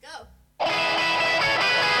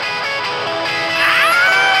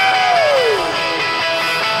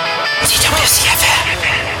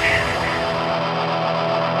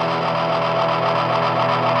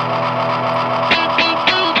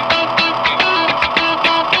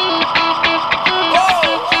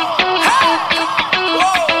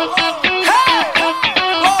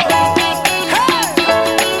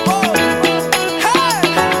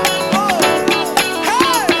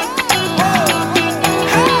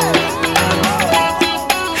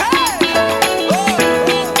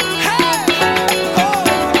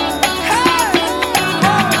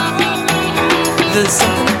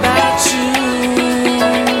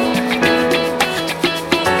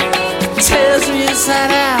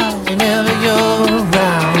inside out whenever you're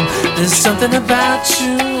around. There's something about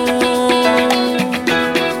you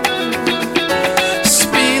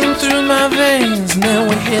speeding through my veins, and then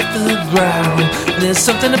we hit the ground. There's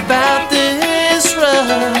something about this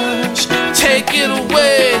rush. Take it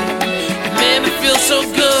away, it made me feel so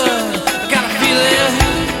good. I got a feeling,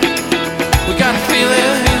 we got a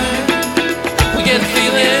feeling, we get a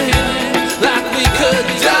feeling like we could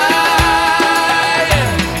die.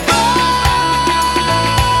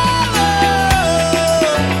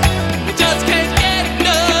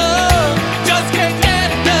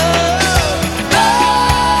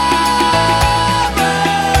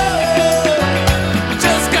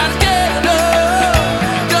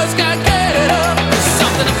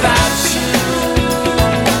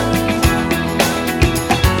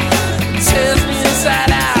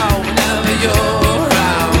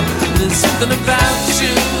 Something about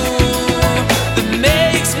you that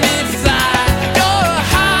makes me fly. You're a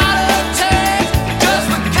heart attack, just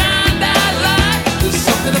the kind I like. There's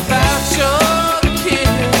something about your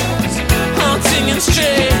kiss, haunting and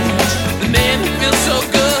strange, that made me feel so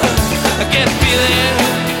good. I get a feeling,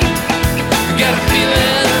 I get a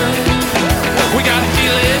feeling, we got a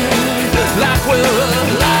feeling like we're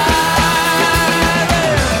alive.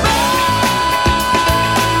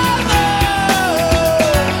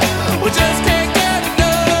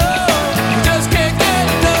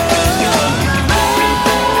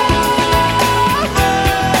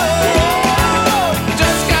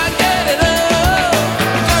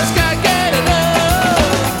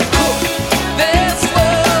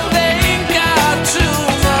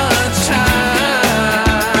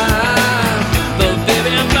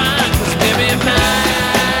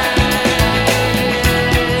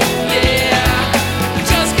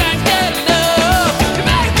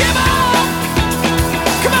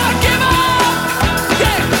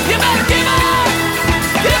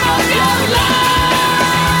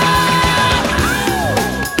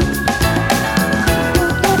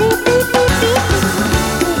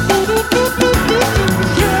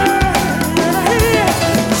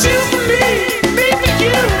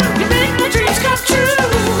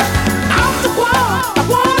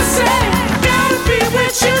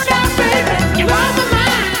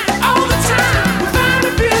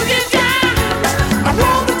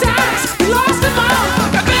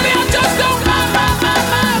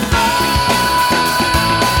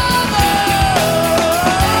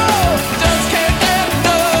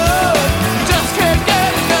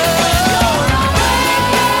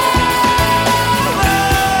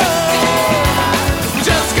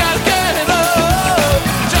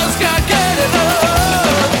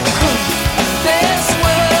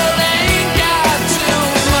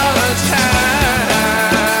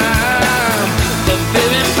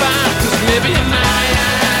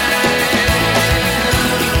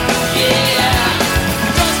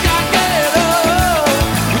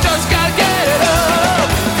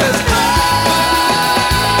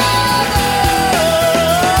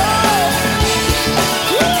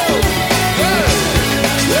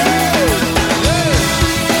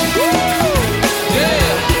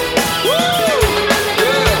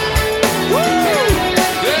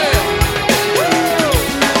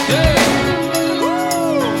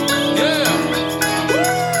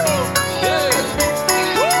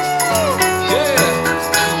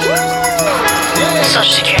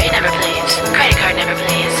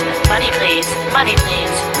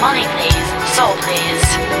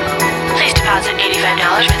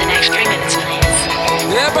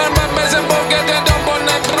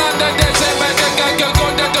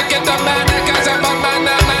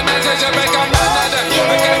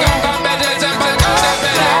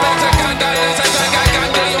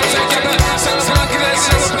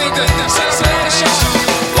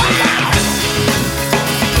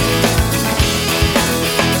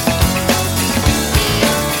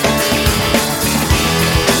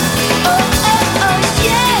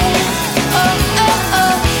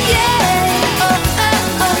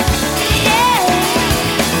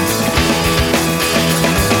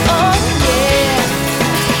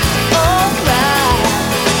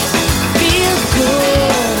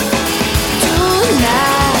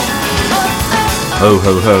 Ho,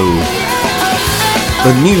 ho, ho.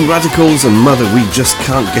 The New Radicals and Mother, We Just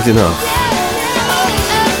Can't Get Enough.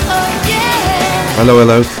 Hello,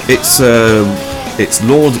 hello. It's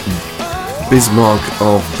Lord Bismarck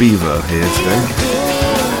of Beaver here today.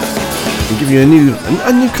 I'll give you a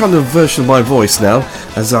new kind of version of my voice now,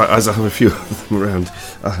 as I have a few of them around.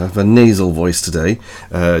 I have a nasal voice today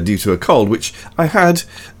due to a cold, which I had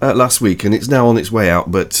last week, and it's now on its way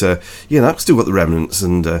out. But I've still got the remnants,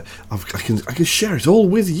 and I can share it all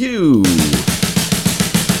with you.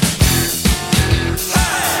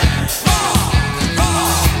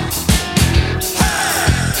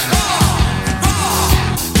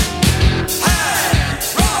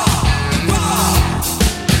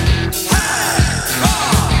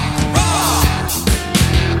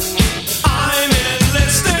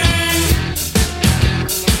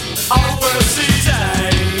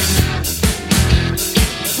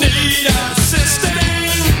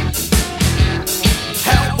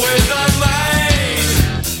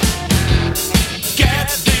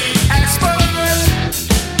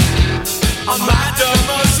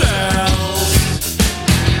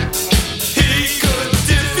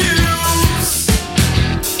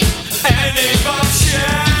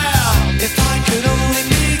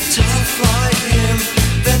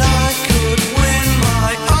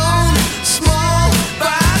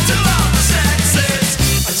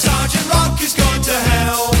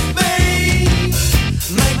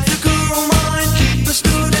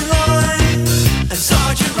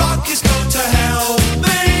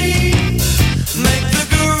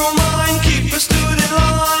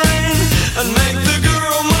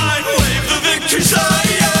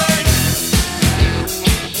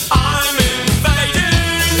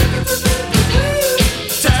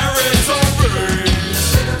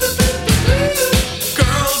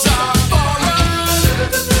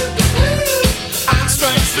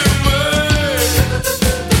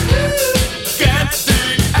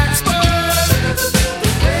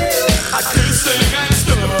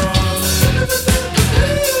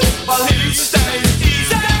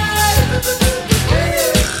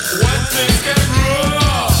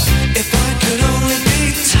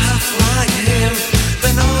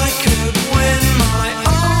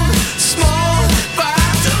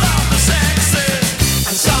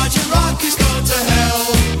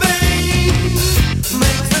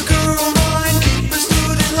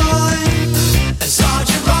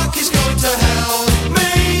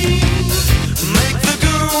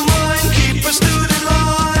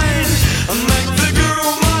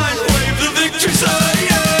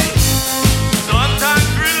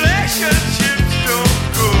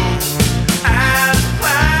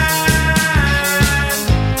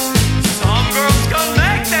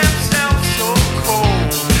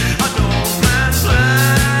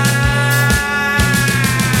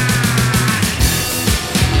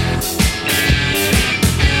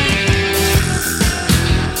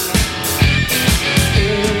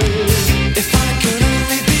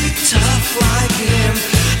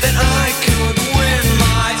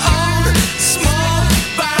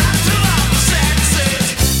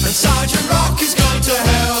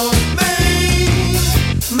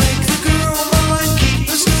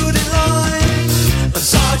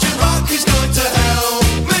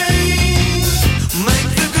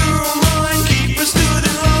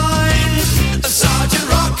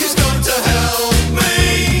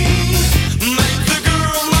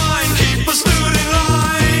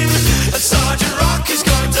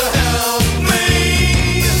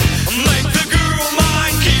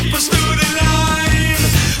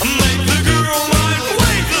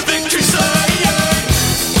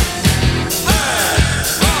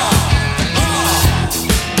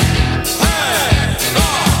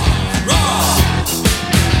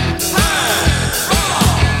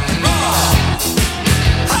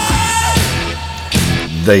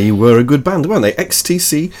 They were a good band, weren't they?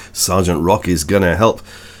 XTC, Sergeant Rock is Gonna Help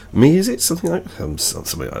Me, is it? Something like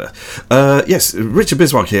that? Yes, Richard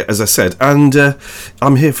Bismarck here, as I said, and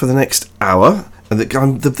I'm here for the next hour.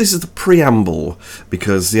 And this is the preamble,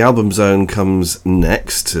 because the Album Zone comes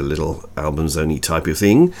next, a little Album Zone-y type of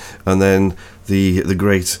thing, and then the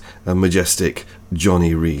great and majestic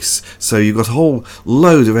Johnny Reese. So you've got a whole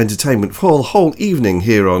load of entertainment for the whole evening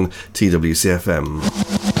here on TWCfm.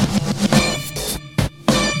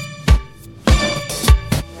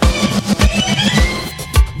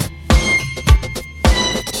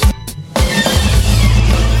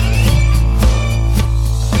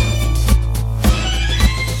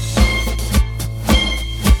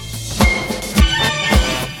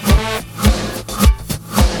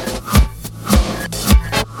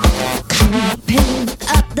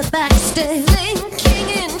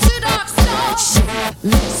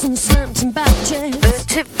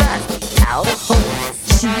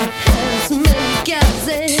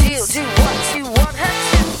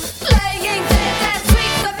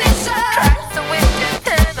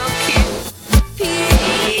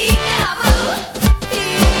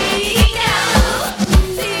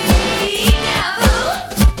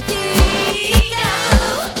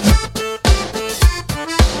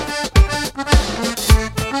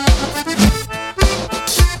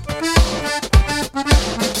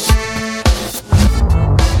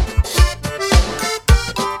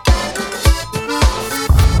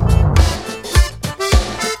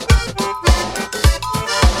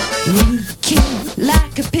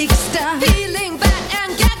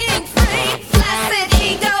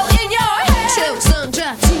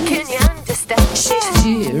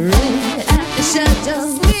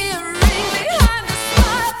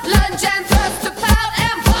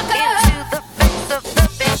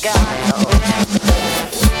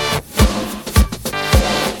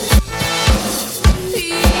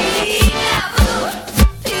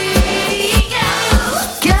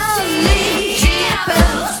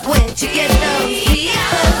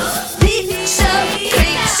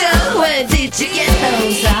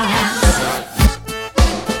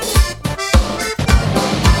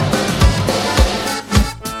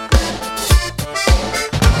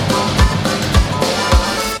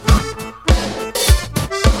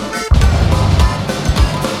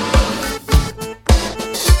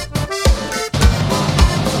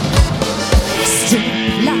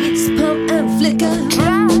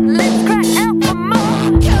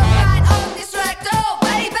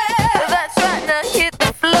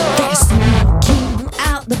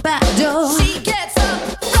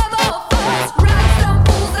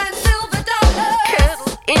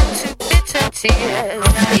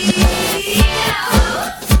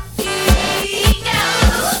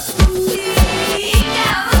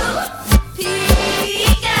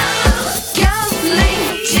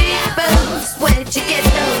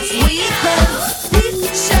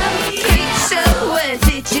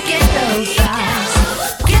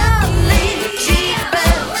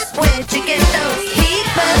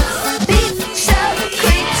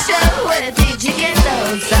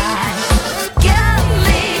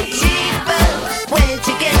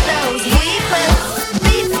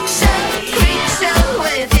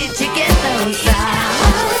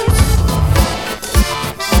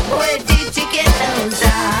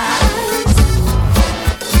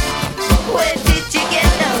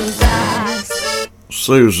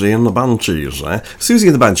 Susie and the Banshees there. Susie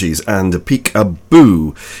and the Banshees and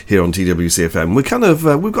Peek-a-Boo here on TWCfm.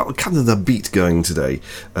 We've got kind of the beat going today.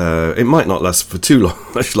 It might not last for too long,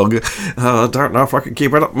 much longer. I don't know if I can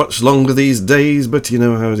keep it up much longer these days, but you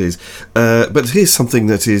know how it is. But here's something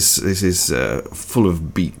that is full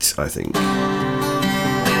of beat, I think.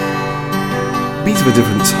 Beat of a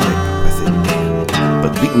different type, I think,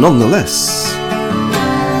 but beat nonetheless.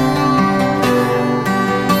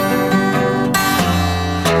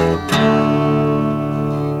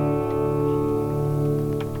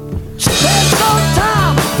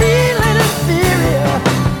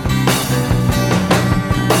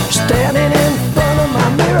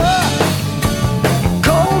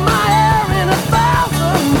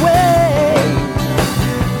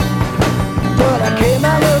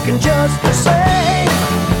 Just to say,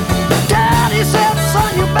 Daddy said,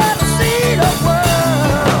 son, you better see the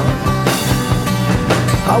world.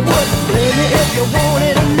 I wouldn't blame you if you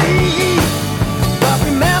wanted to leave, but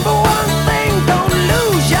remember one thing, don't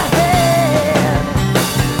lose your head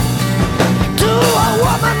to a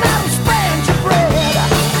woman that'll spend your bread.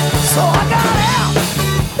 So I got out.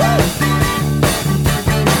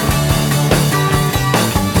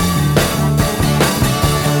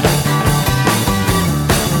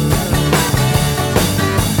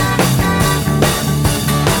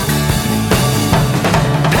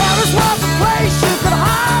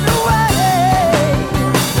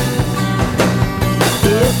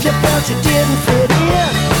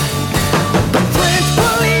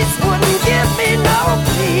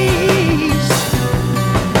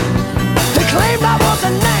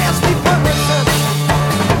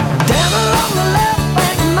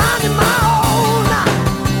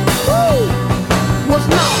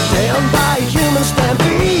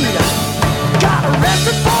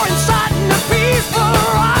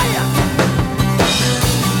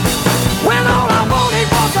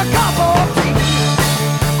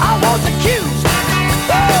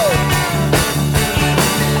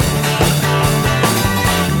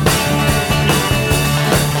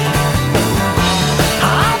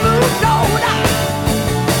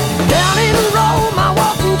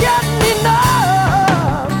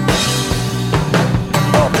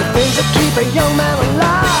 every young man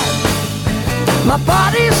alive. My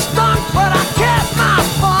body stunk, but I kept my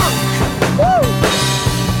funk. Woo!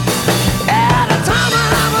 At a time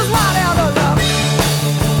when I was wide out of luck,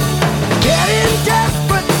 getting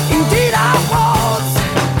desperate, indeed I was.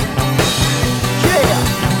 Yeah,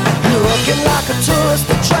 looking like a tourist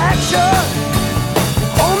attraction.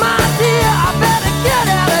 Oh my dear, I better get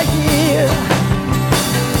out of here.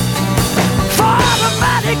 For the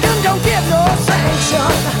Vatican don't give no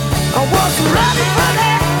sanction. I wasn't ready for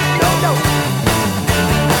that, no.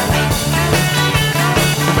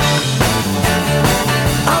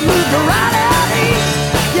 I moved right out east,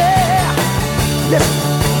 yeah. Listen,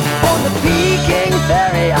 on the Peking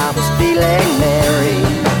ferry I was feeling merry.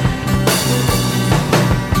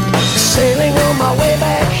 Sailing on my way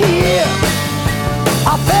back here,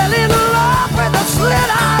 I fell in love with a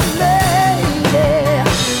slit-eyed lady.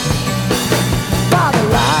 By the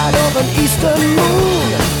light of an eastern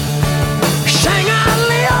moon, Shanghai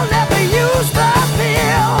Lil never used the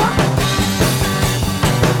pill.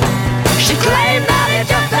 She claimed that it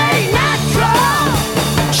just ain't natural.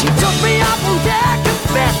 She took me up on deck and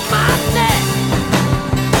bit my neck.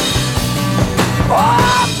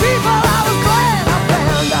 Oh, people, I was glad I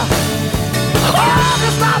found her. Oh,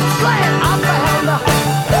 just I was glad I found her.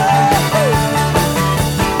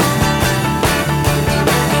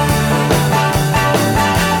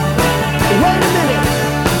 Wait a minute.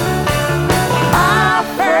 I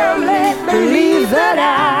firmly believe that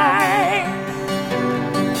I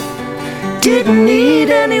didn't need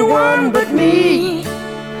anyone but me.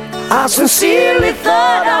 I sincerely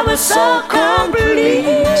thought I was so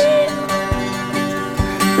complete.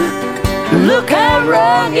 Look how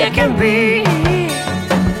wrong it can be.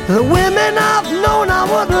 The women I've known I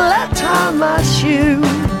wouldn't let tie my shoe.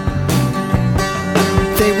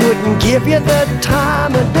 They wouldn't give you the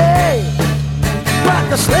time of day, but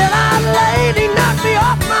the slit-eyed lady knocked me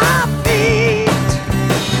off my feet.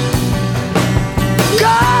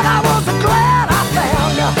 God, I was glad I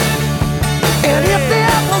found her. And if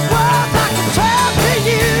there was words I could tell to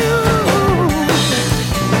you,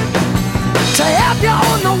 to help you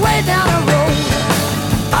on the way down the road,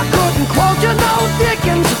 I couldn't quote you no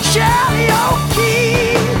Dickens or Shelley or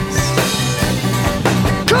Keats.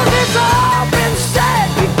 'Cause it's all been said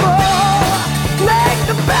before. Make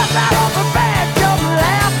the best out of a bad joke,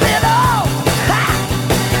 laugh it off. Ha!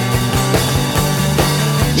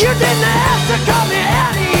 You didn't have to come here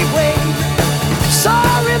anyway. So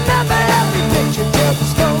remember, every picture tells a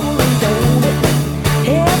story, don't it?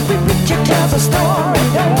 Every picture tells a story,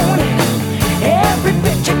 don't it? Every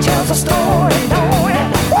picture tells a story, don't it?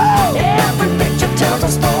 Woo! Every picture tells a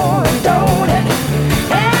story, don't it?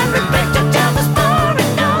 Every picture tells a story,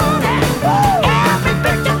 don't it? Woo! Every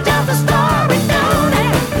picture tells a story, don't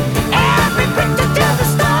it? Every picture tells a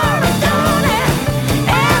story, don't it?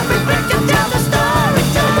 Every picture tells a story,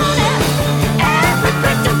 don't it? Every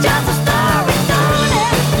picture tells a story, don't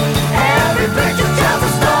it? Every picture tells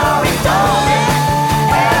a story, don't it?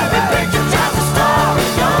 Every picture tells a story,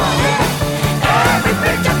 don't it? Every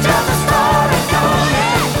picture tells a story, don't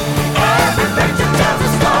it? Every picture tells a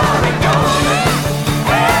story, don't it?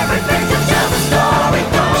 Every picture tells a story,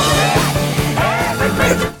 don't it? Every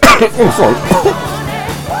picture Oh, sorry.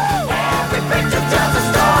 every picture tells a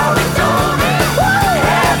story, don't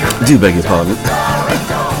it? Do beg your pardon.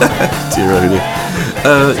 Dear oh dear.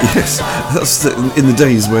 Yes, that's in the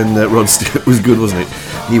days when Rod Stewart was good, wasn't it?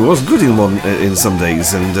 He was good in some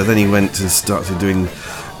days, and then he went and started doing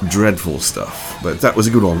dreadful stuff. But that was a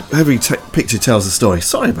good one. Every picture tells a story.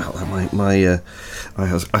 Sorry about that.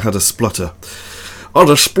 I had a splutter. On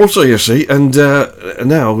a splutter, you see, and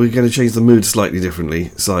now we're going to change the mood slightly,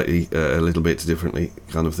 a little bit differently,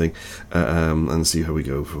 kind of thing, and see how we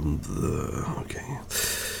go from the. Okay.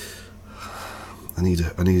 I need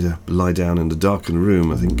to lie down in the darkened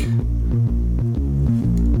room, I think.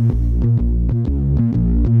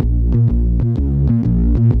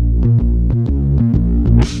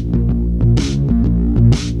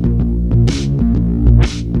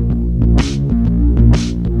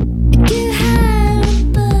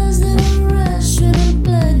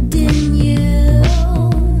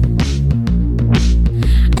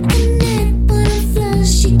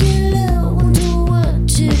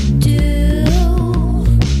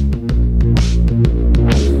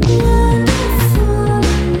 Do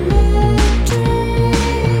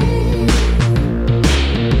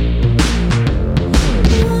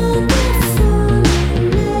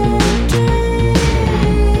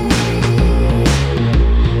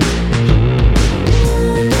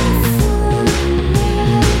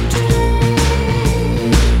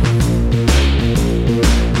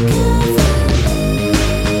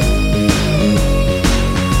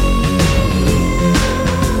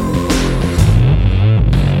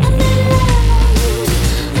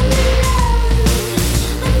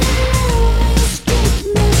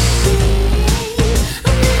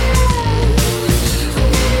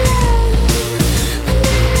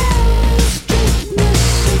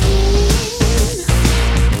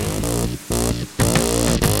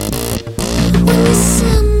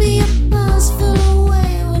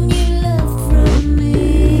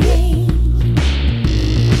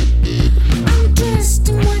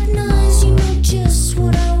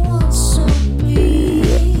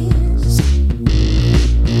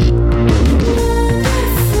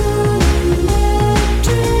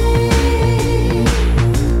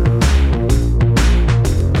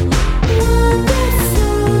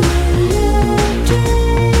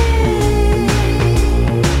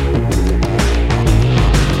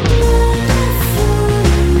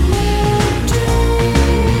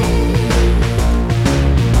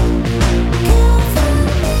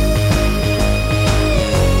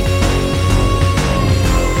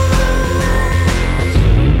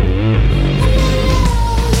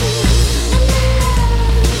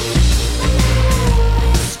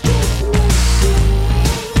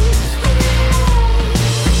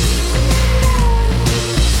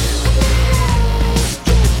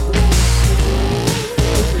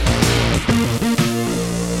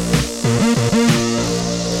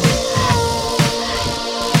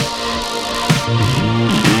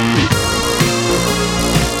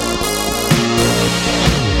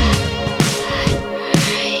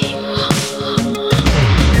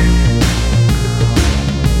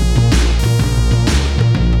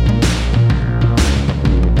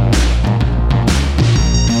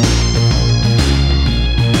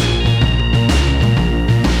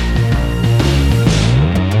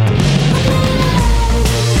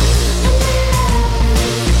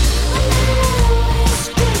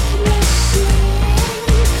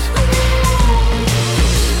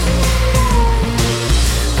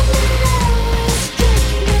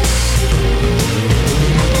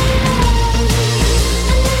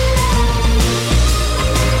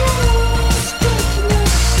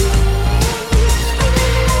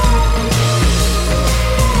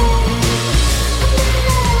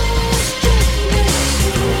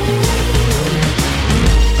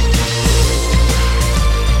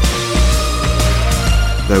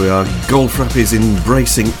There we are, Goldfrapp is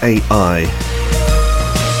embracing AI.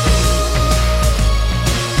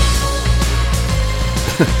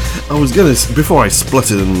 I was gonna, before I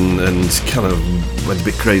spluttered and kind of went a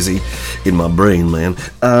bit crazy in my brain, man.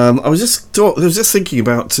 I was just thinking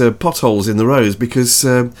about potholes in the roads because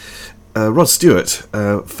Rod Stewart,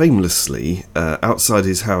 famously, outside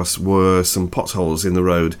his house were some potholes in the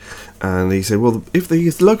road, and he said, "Well, if the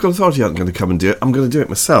local authority aren't going to come and do it, I'm going to do it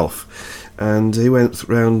myself." And he went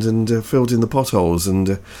round and filled in the potholes,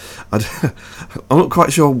 and I'm not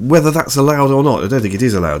quite sure whether that's allowed or not. I don't think it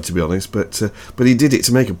is allowed, to be honest, but he did it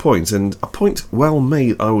to make a point, and a point well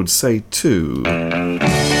made, I would say, too.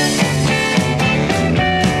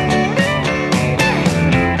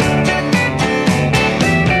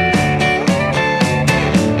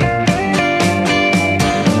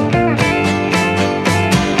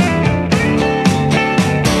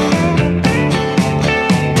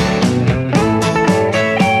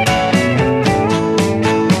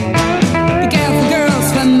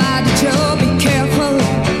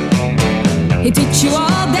 Teach you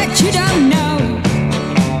all that you don't know.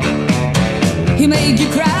 He made you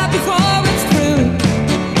cry before it's through,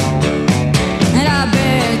 and I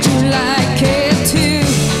bet you like it too.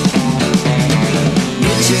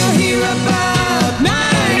 Did you hear about my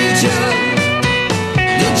Joe?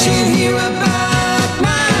 Did you hear about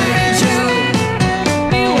my Joe?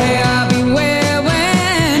 Beware, beware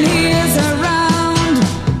when he is around.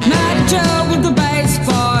 My Joe with the bass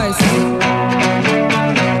voice.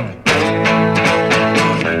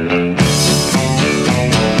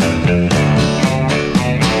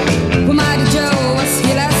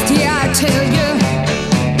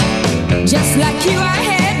 Just like you, I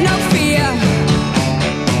had no fear.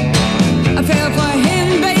 I fell for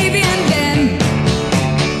him, baby, and then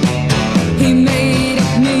he made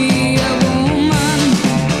of me a woman.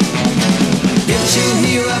 Did you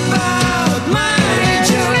hear about my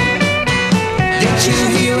Joe? Did you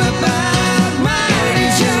hear about my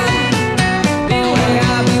Joe?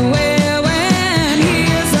 Beware, beware when he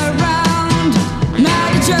is around. My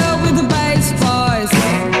Joe with the bass voice.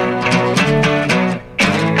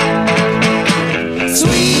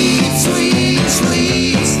 Sweet, sweet,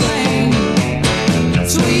 sweet thing.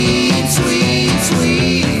 Sweet, sweet,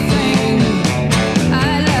 sweet thing. I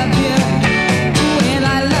love you. Well, I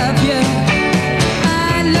love you.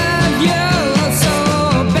 I love you so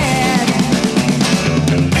bad.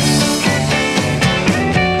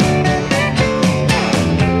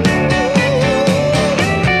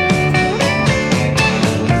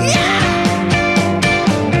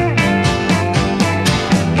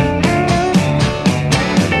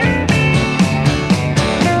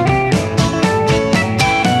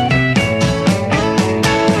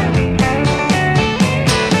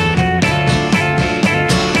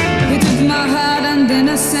 He took my heart and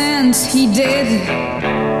innocence, he did.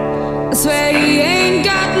 I swear he ain't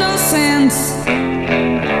got no sense.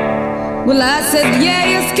 Well, I said, yeah,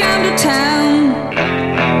 he's come to town.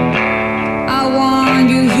 I warned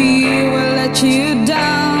you, he will let you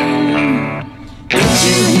down. Did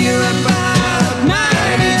you hear about my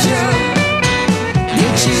Joe?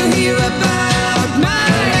 Did you hear about my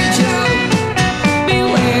Joe?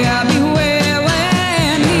 Beware, beware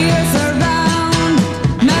when he is around.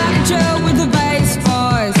 My Joe with the bass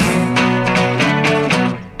voice.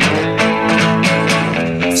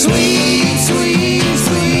 Sweet, sweet,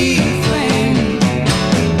 sweet thing.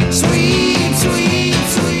 Sweet, sweet,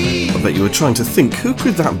 sweet. I bet you were trying to think, who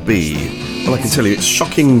could that be? Well, I can tell you, it's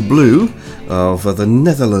Shocking Blue of the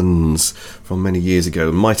Netherlands from many years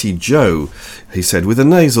ago. Mighty Joe, he said, with a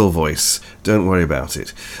nasal voice. Don't worry about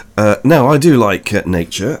it. Now, I do like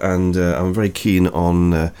nature, and I'm very keen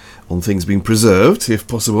on things being preserved, if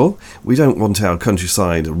possible. We don't want our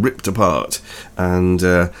countryside ripped apart. And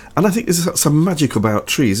I think there's some magic about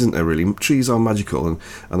trees, isn't there, really? Trees are magical,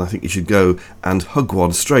 and I think you should go and hug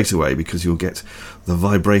one straight away because you'll get the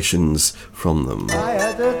vibrations from them. I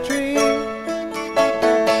had a tree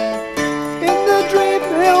in the dream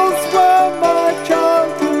hills where my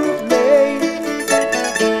childhood lay,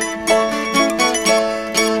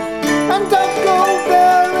 and I'd go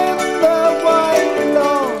there in the white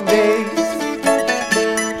long days,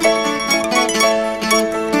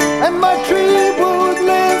 and my tree would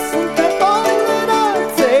listen to all that I'd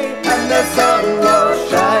say, and the sun was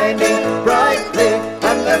shining brightly,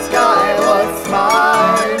 and the sky was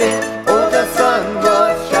smiling. Oh, the sun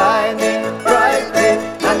was shining brightly,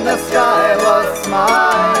 and the sky was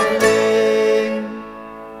smiling.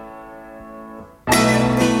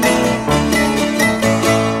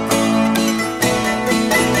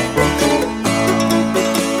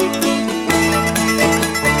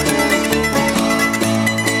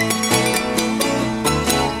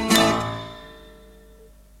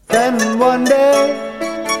 Then one day,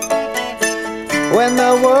 when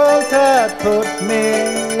the world had put me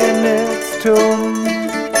in its tomb,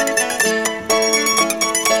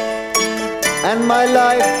 and my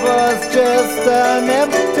life was just an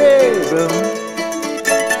empty room,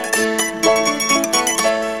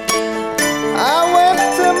 I went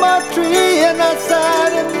to my tree and I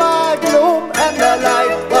sat in my gloom, and the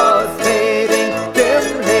light was fading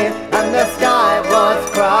dimly, and the sky was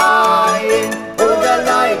crying. Oh, the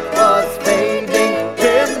light was fading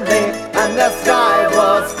dimly, and the sky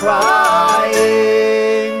was crying.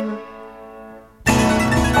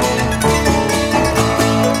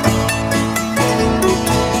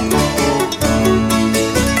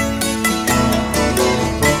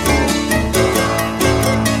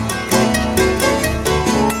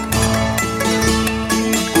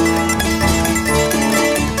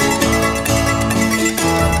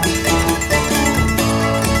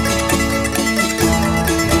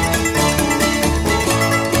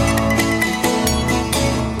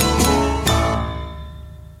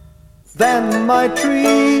 Then my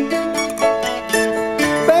tree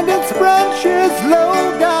bent its branches low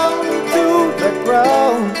down to the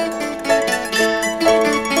ground,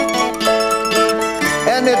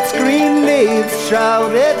 and its green leaves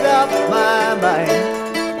shrouded up my mind.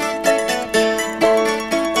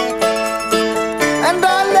 And I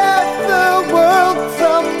left the world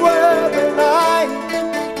somewhere behind,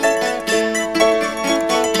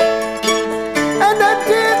 and I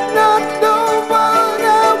did not know what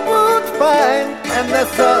I would find. And the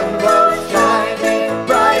sun was shining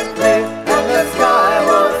brightly, and the sky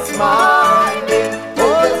was smiling.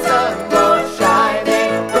 Oh, the sun was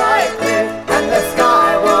shining brightly, and the sky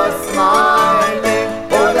was smiling.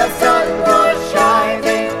 Oh, the sun was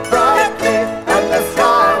shining brightly, and the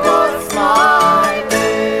sky was smiling.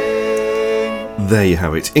 There you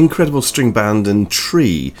have it. Incredible string band and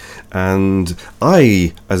Tree. And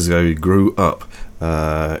as I grew up,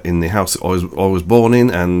 in the house that I was born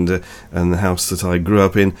in, and the house that I grew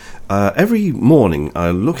up in, every morning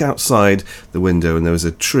I look outside the window and there was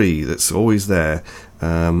a tree that's always there,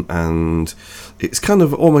 and it's kind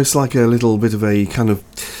of almost like a little bit of a kind of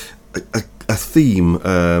a theme,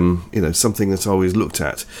 something that I always looked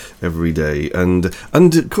at every day, and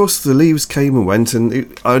of course the leaves came and went,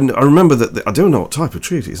 and I remember that I don't know what type of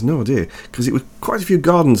tree it is, no idea, because it was quite a few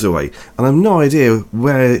gardens away, and I have no idea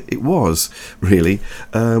where it was really,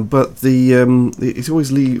 but it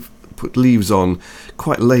always put leaves on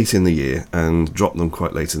quite late in the year and drop them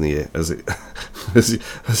quite late in the year, as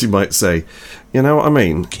you might say. You know what I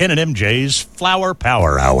mean? Ken and MJ's Flower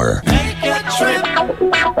Power Hour. Take a trip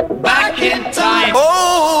back in time.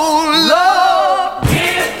 Oh, Lord,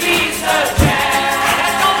 give me a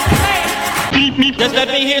chance. Just let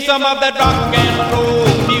me hear some of that rock and roll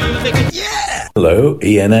music. Yeah. Hello,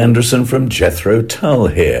 Ian Anderson from Jethro Tull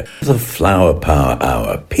here. The Flower Power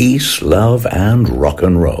Hour. Peace, love, and rock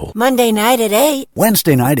and roll. Monday night at 8.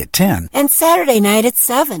 Wednesday night at 10. And Saturday night at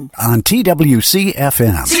 7. On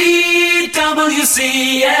TWCfm.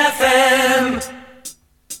 TWCfm.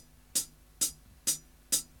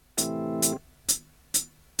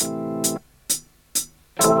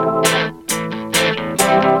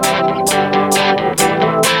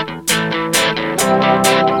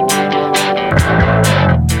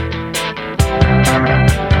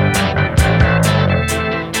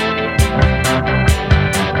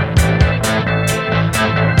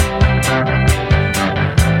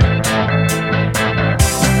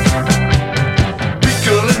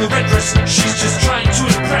 She's just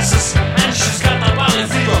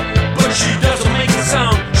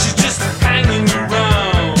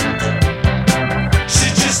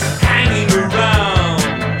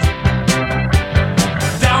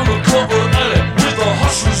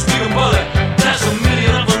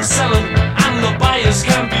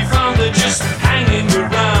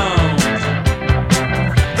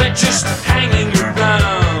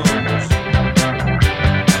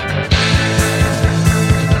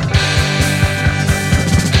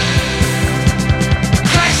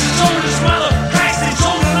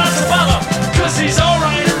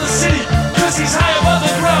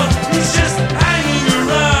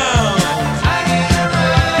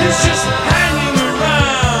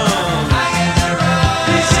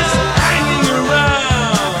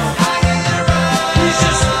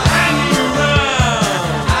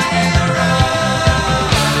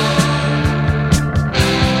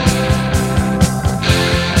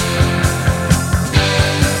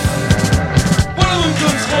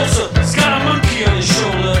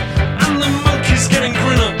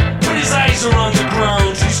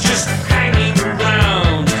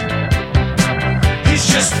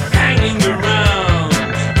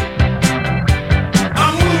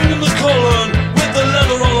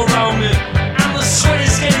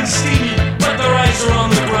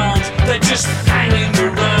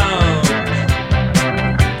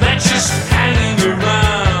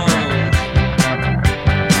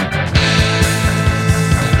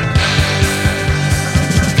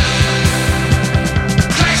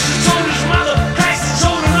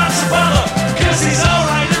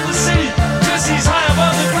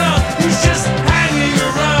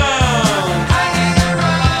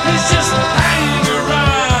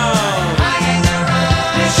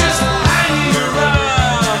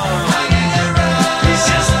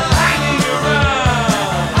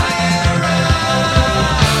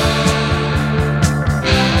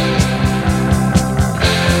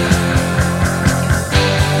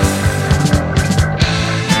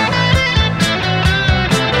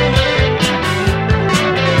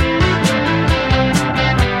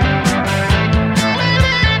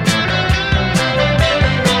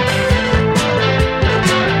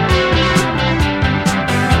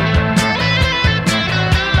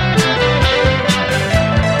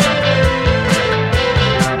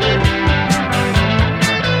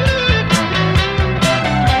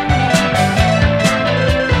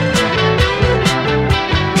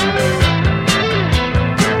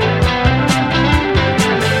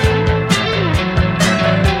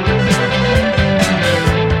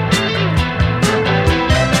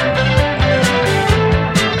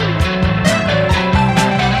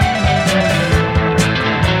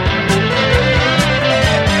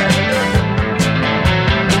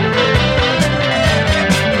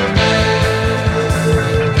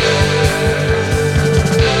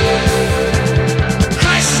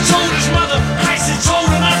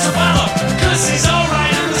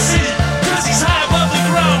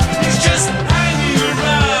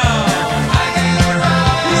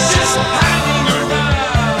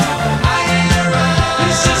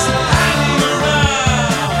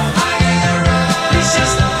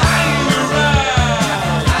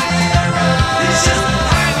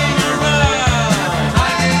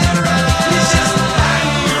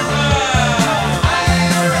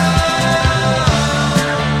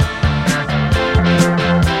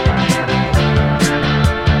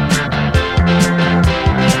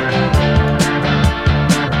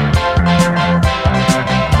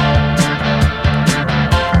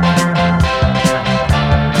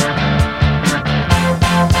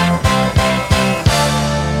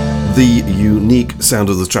The unique sound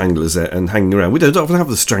of the Stranglers there and Hanging Around. We don't often have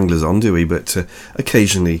the Stranglers on, do we? But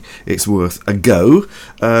occasionally it's worth a go.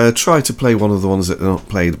 Try to play one of the ones that are not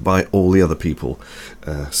played by all the other people.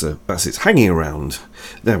 So that's it. Hanging Around.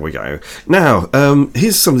 There we go. Now,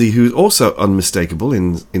 here's somebody who's also unmistakable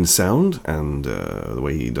in sound and the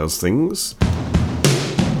way he does things.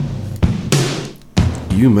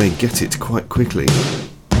 You may get it quite quickly.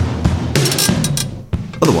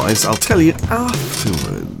 Otherwise, I'll tell you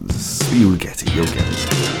afterwards. You'll get it, you'll get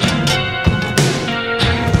it.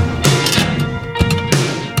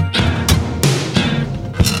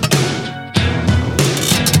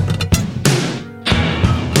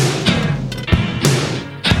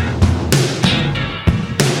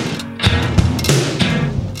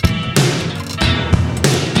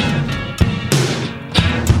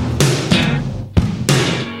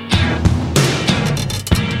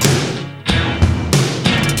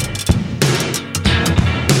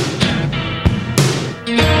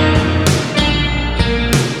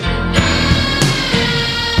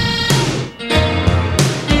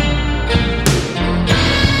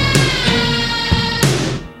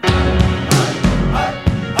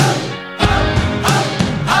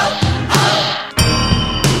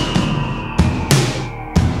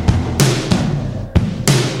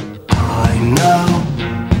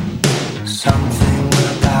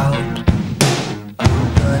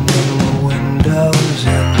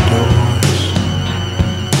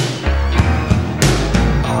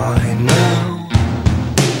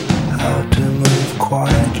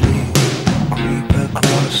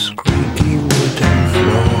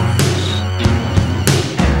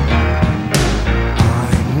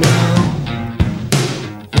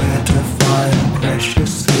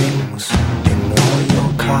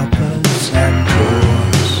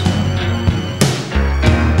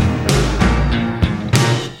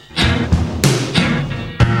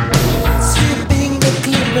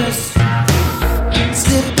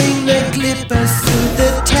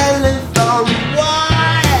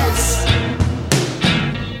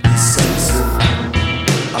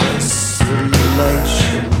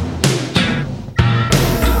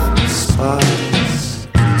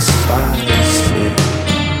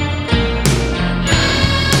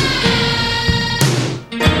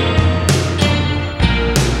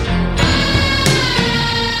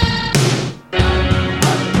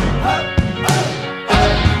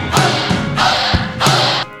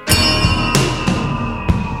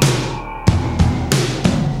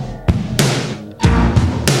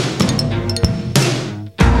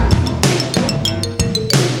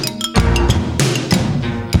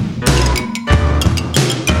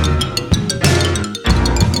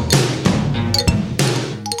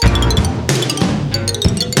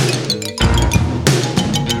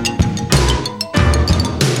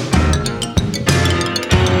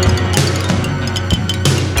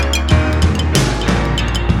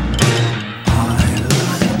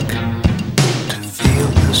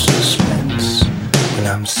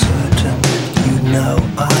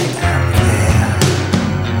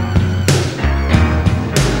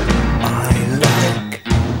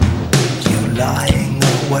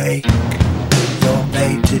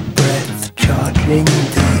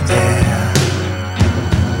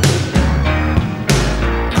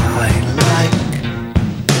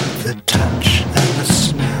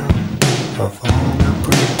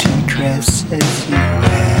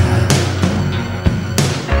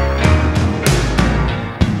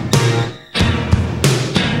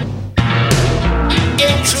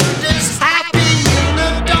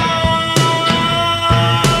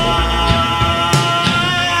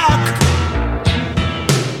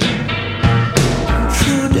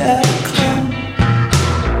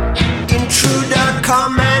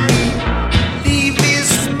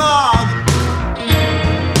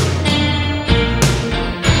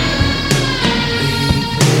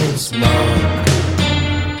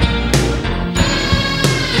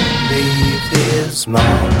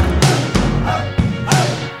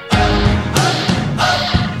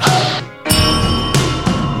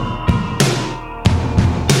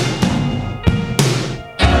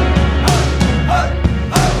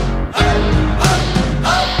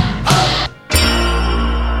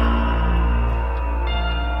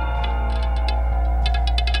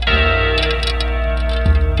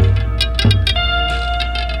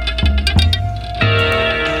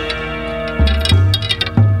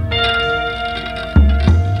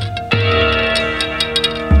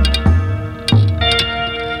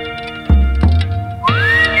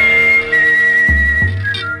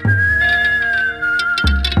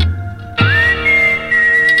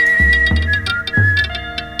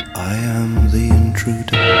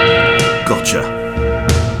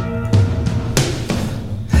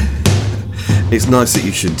 it's nice that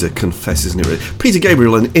you should confess, isn't it? Really? Peter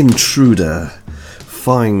Gabriel and Intruder.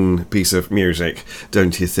 Fine piece of music,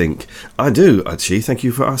 don't you think? I do, actually. Thank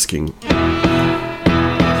you for asking.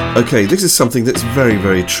 Okay, this is something that's very,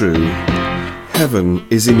 very true. Heaven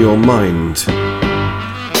is in your mind.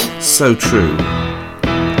 So true.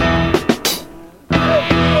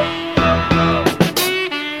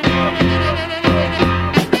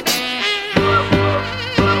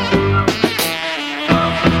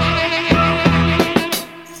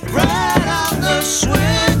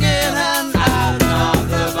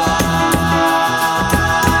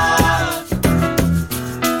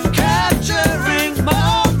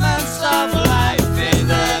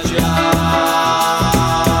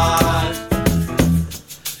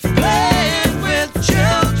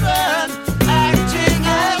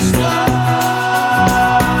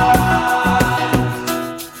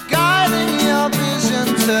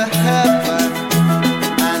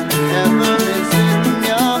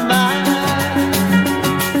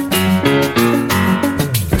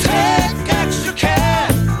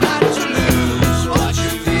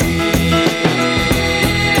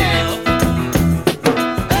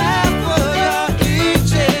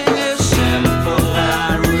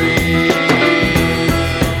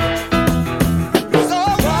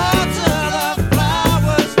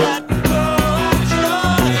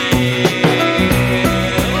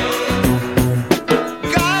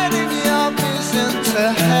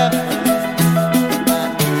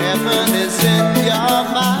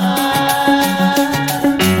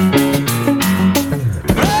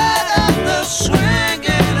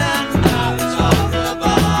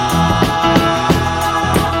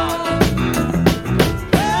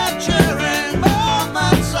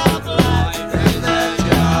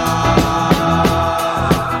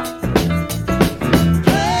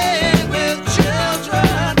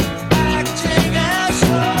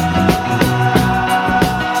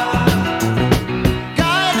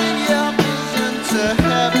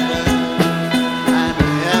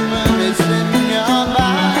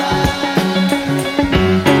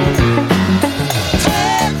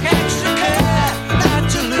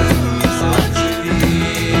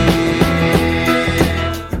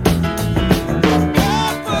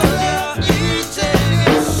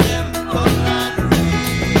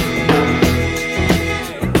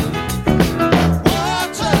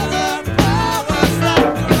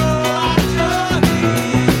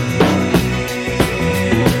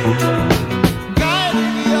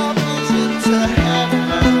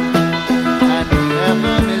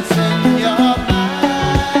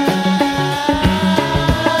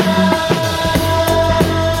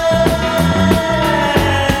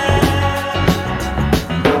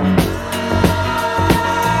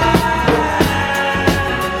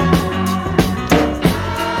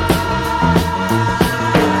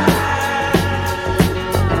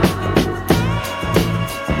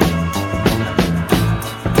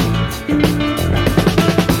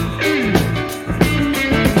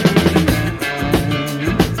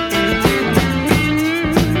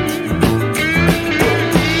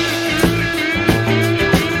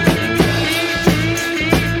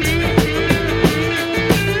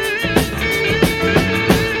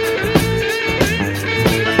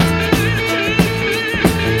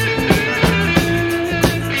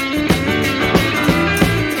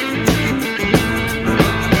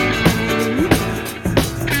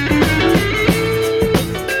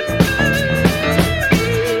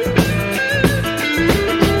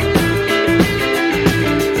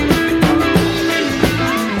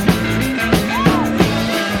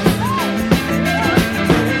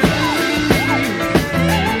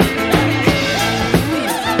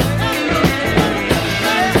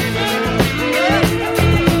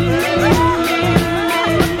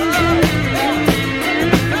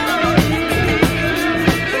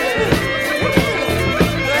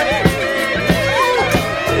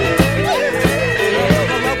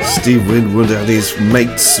 Steve Winwood and his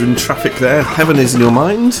mates in traffic there. Heaven is in your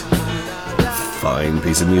mind. Fine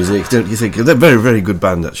piece of music, don't you think? They're very, very good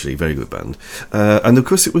band, actually. Very good band. And of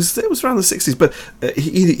course, it was around the 60s. But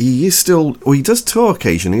he is still. Well, he does tour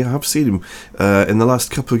occasionally. I have seen him in the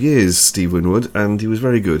last couple of years, Steve Winwood, and he was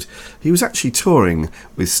very good. He was actually touring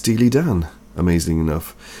with Steely Dan. Amazing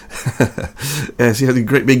enough. Yes, he had a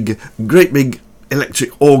great big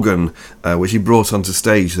electric organ, which he brought onto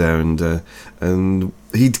stage there, and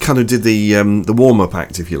he kind of did the warm-up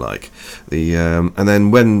act, if you like. And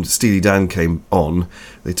then when Steely Dan came on,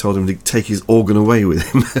 they told him to take his organ away with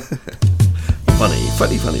him. Funny.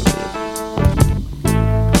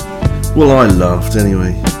 Well, I laughed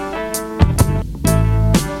anyway.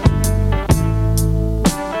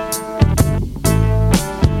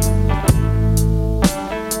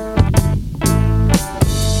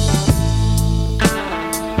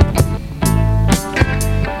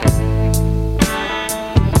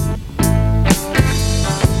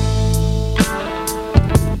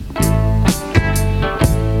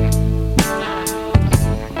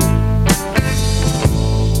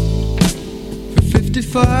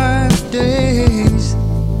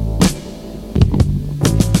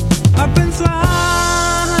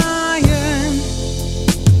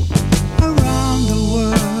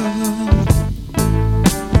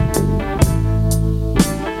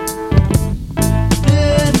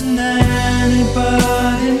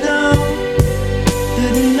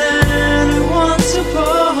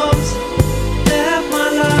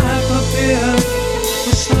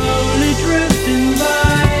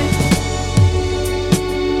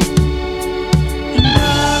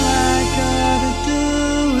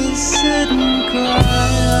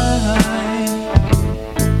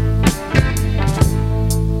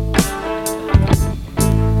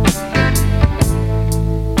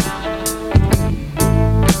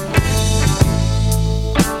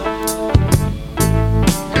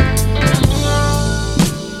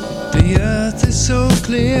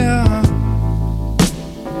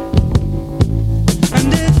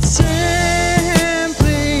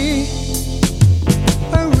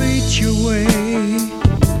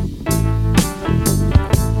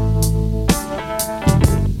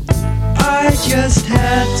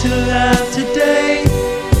 to laugh today,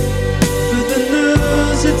 but the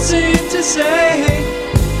news it seemed to say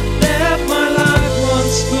that my life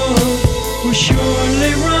once full was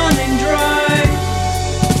surely running dry.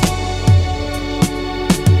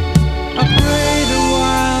 I prayed a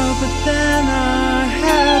while, but then I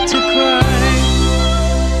had to cry.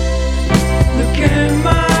 Look in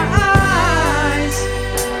my eyes,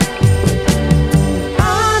 I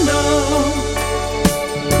know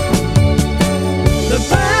the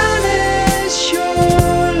man is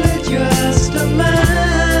surely just a man.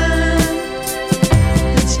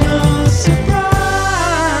 It's no surprise,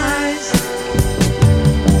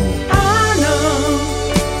 I know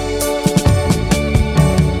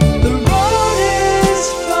the road is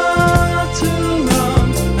far too long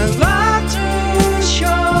and life too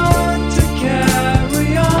short to carry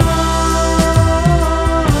on.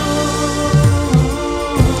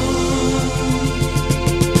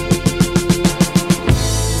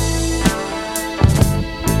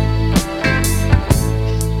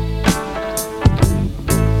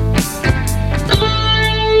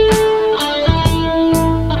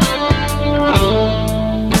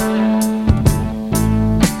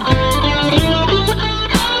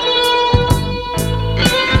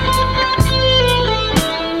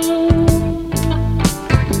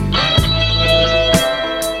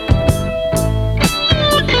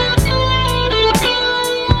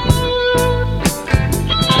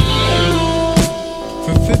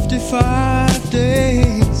 For 55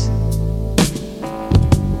 days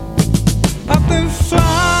I've been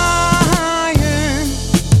flying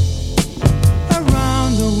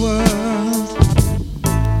around the world,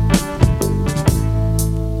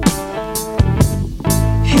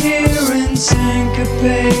 here in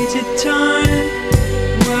syncopated time,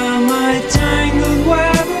 while my tangled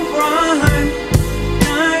web of rhyme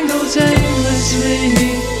tangles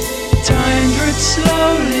aimlessly, time drifts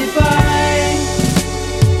slowly by.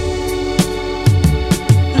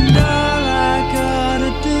 And all I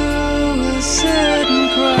gotta do is sit and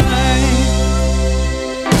cry.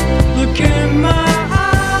 Look in my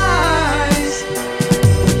eyes,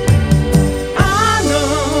 I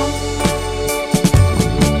know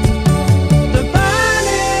the man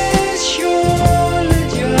is surely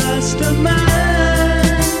just a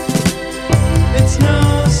man. It's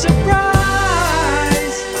no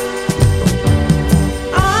surprise,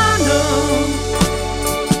 I know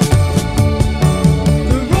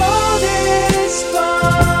the road is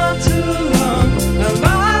far too long and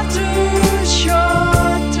life too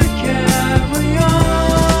short to carry on.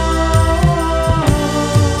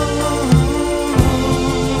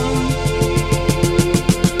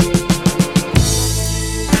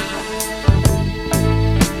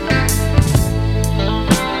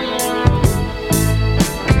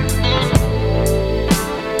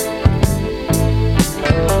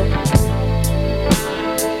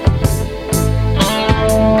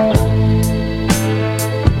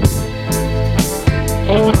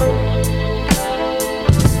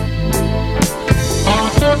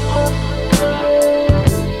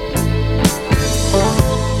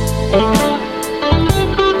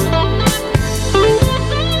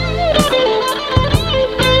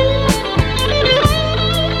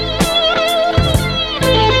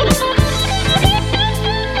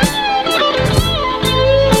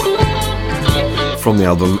 From the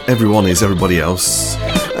album Everyone Is Everybody Else,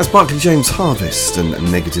 that's Barclay James Harvest and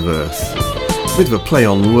Negative Earth. A bit of a play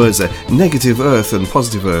on words there. Negative Earth and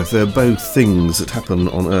Positive Earth, they're both things that happen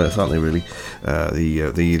on Earth, aren't they, really?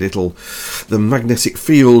 The magnetic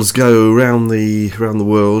fields go round the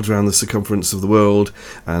world, round the circumference of the world,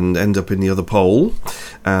 and end up in the other pole.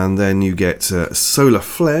 And then you get solar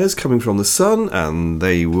flares coming from the sun, and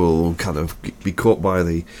they will kind of be caught by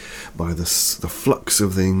the flux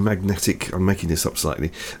of the magnetic. I'm making this up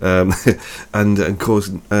slightly, and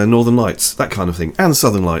cause northern lights, that kind of thing, and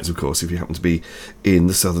southern lights, of course, if you happen to be in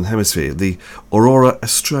the southern hemisphere. The aurora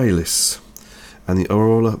australis and the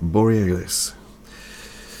aurora borealis.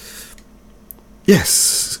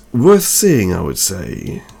 Yes, worth seeing, I would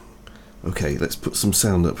say. Okay, let's put some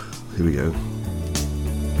sound up. Here we go.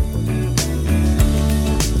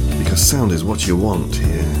 Because sound is what you want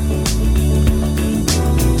here.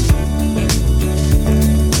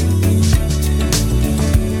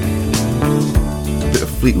 Bit of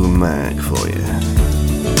Fleetwood Mac for you.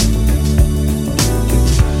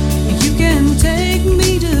 You can take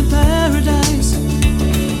me to paradise,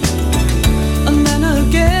 and then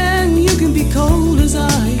again you can be cold as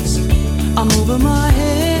ice. I'm over my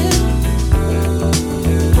head.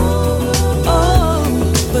 Oh,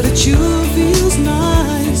 but it sure feels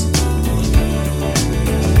nice.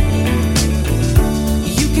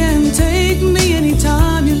 You can take me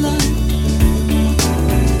anytime you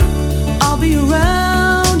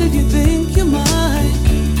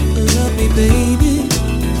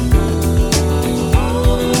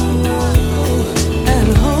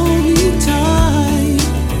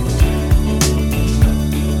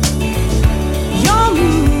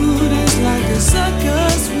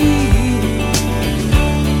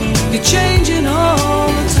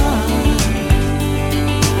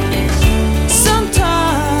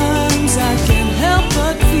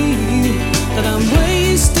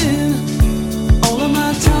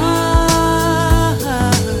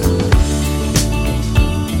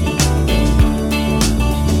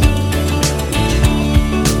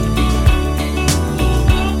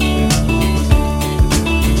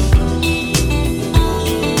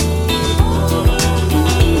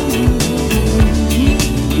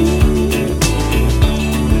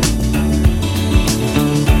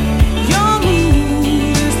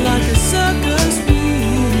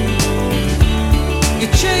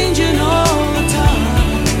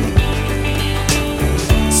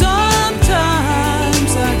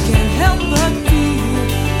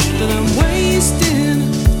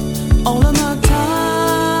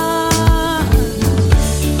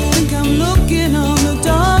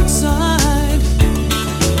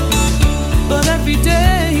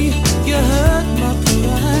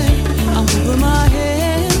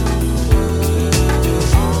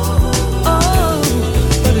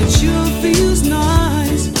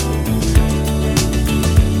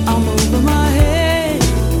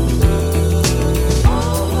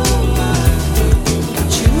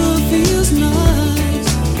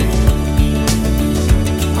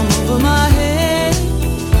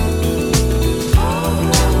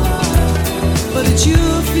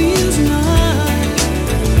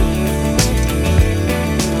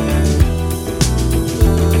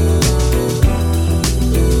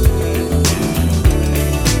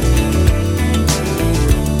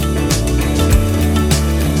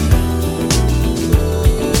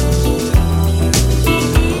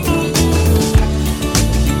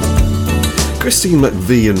Christine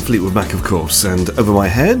McVie and Fleetwood Mac, of course, and Over My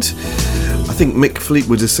Head. I think Mick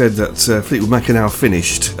Fleetwood has said that Fleetwood Mac are now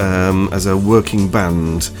finished as a working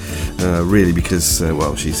band, really, because,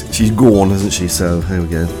 well, she's gone, hasn't she? So, here we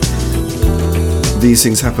go. These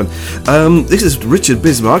things happen. This is Richard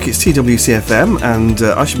Bismarck, it's TWCfm, and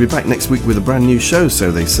I should be back next week with a brand new show, so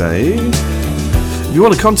they say. If you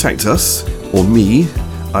want to contact us, or me,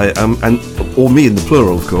 or me in the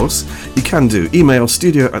plural, of course, you can do. Email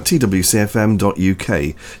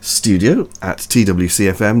studio@twcfm.uk,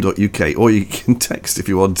 studio@twcfm.uk, or you can text if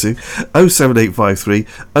you want to, 07853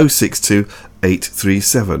 062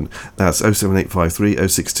 837. That's 07853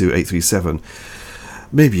 062 837.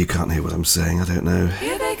 Maybe you can't hear what I'm saying, I don't know.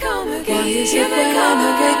 Here they come again, here they come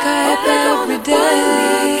again, every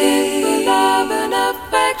day. Love and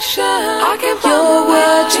affection. I can put your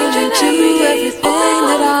words into everything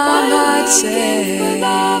that I might say.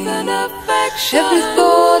 Love and affection. Every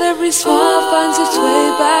thought, every smile finds its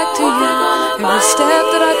way back to you. Every step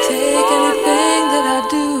that I take, anything that I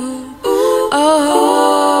do.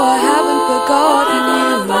 Oh, I haven't forgotten you.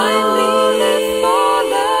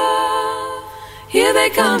 Here they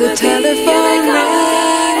come, the telephone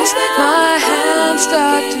rings, my hands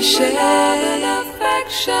start to shake.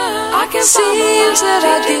 Seems that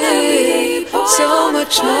I give so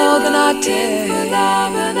much more than I take.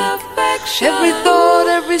 Every thought,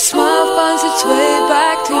 every smile finds its way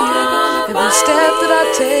back to you. Every step that I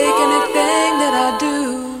take, anything that I do.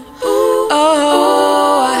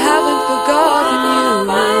 Oh, I haven't forgotten you.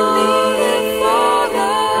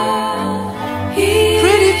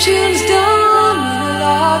 Pretty tunes don't mean a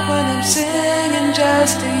lot when I'm singing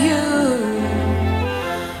just to you.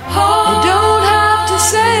 You don't have to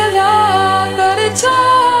say a lot, but it's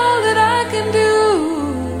all that I can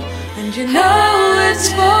do, and you know it's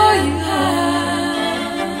for you.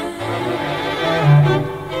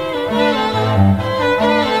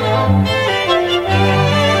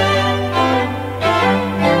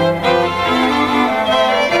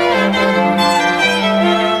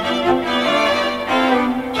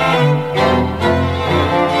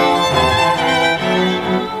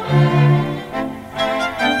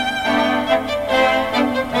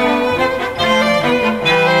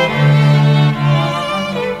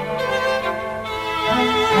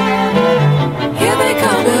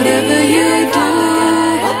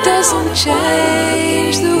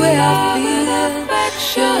 Change the way I feel.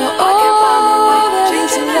 You're all that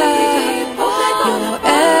is left. You're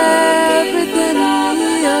everything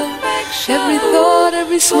real. Every thought,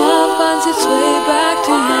 every smile finds its way back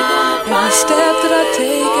to you. Every step that I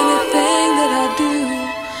take, anything that I do.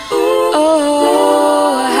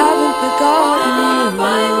 Oh, I haven't forgotten you.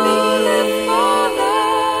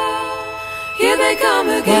 Here they come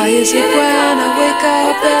again. Why is it when I wake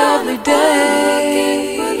up every day?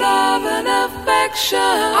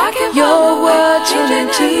 Your words turn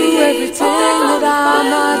into everything that I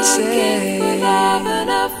might say.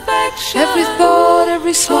 Every thought,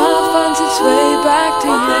 every smile finds its way back to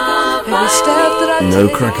you. Every step that I No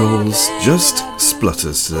crackles, just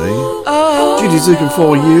splutters today. Judy's looking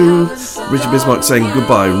for you. Richard Bismarck saying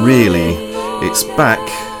goodbye, really. It's back,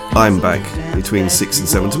 I'm back, between 6 and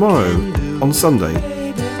 7 tomorrow, on Sunday.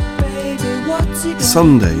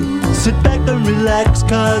 Sit back and relax,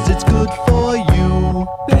 cause it's good for you.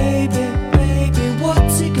 Baby,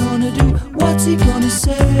 what's he gonna do? What's he gonna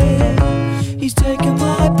say? He's taking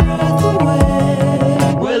my breath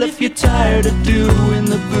away. Well, if you're tired of doing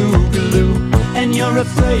the boogaloo, and you're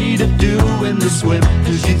afraid of doing the swim,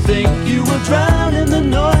 cause you think you will drown in the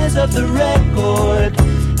noise of the record,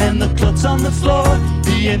 and the clock's on the floor,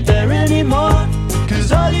 he ain't there anymore.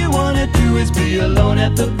 Cause all you wanna do is be alone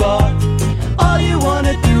at the bar. All you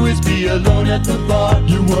wanna do is be alone at the bar.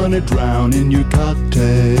 You wanna drown in your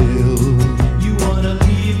cocktail. You wanna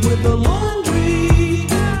leave with the laundry.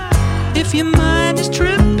 If your mind is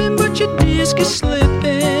tripping but your disc is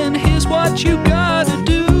slipping, here's what you gotta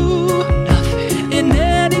do. Nothing. In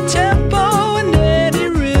any tempo and any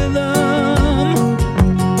rhythm.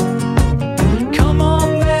 Come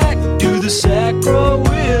on back, do the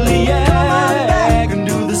sacro-williac. Come on back and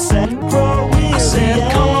do the sacro-williac. I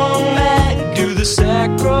said come on back, do the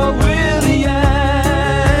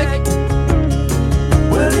sacro-williac.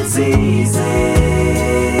 Well, it's easy.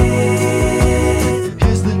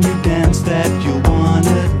 Here's the new dance that you'll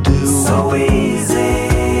wanna do. So easy.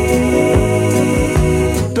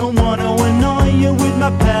 Don't wanna annoy you with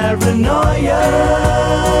my paranoia.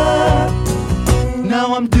 Now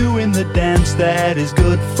I'm doing the dance that is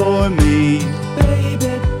good for me.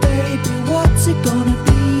 Baby, what's it gonna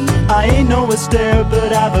be? I ain't no Astaire,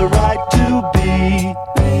 but I've a right to be.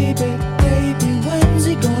 Baby, when's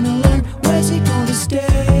he gonna learn? Where's he gonna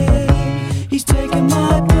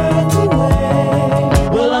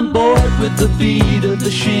with the beat of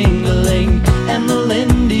the shingling, and the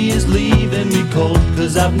Lindy is leaving me cold,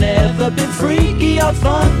 'cause I've never been freaky or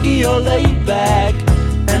funky or laid back,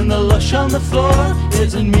 and the lush on the floor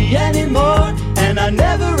isn't me anymore, and I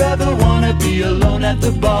never ever wanna be alone at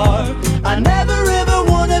the bar.